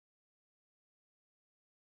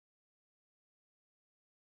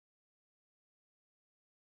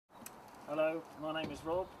Hello, my name is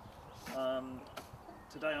Rob.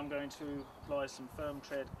 Today I'm going to apply some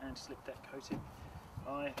Firmtread anti-slip deck coating.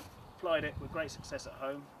 I applied it with great success at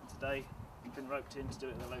home, and today I've been roped in to do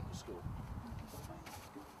it at the local school.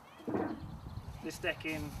 This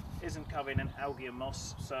decking isn't covered in algae and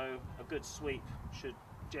moss, so a good sweep should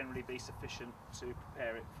generally be sufficient to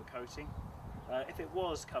prepare it for coating. If it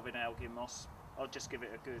was covered in algae and moss, I'll just give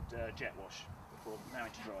it a good jet wash before allowing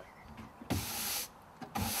it to dry.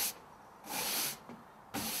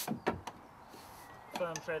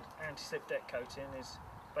 Firmtread anti-slip deck coating is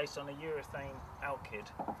based on a urethane alkyd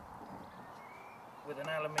with an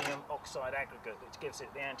aluminium oxide aggregate which gives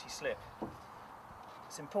it the anti-slip.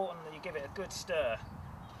 It's important that you give it a good stir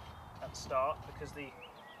at the start because the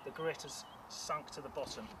grit has sunk to the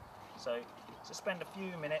bottom. So spend a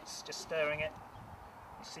few minutes just stirring it.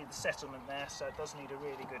 You see the settlement there, so it does need a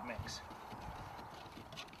really good mix.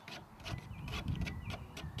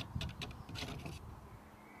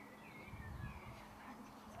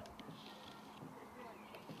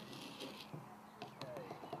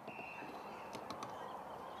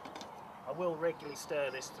 I will regularly stir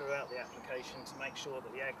this throughout the application to make sure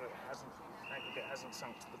that the aggregate hasn't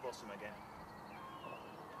sunk to the bottom again.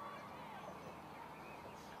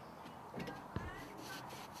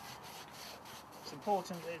 It's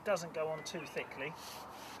important that it doesn't go on too thickly.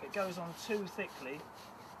 If it goes on too thickly,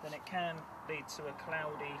 then it can lead to a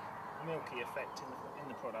cloudy, milky effect in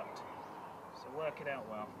the product. So work it out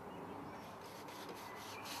well.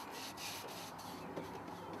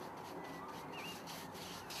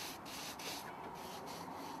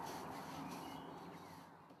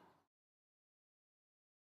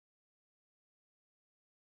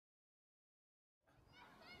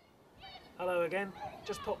 Hello again,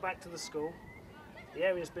 just popped back to the school. The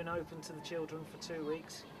area's been open to the children for 2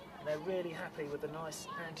 weeks and they're really happy with the nice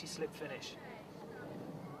anti-slip finish.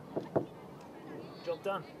 Job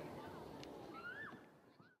done.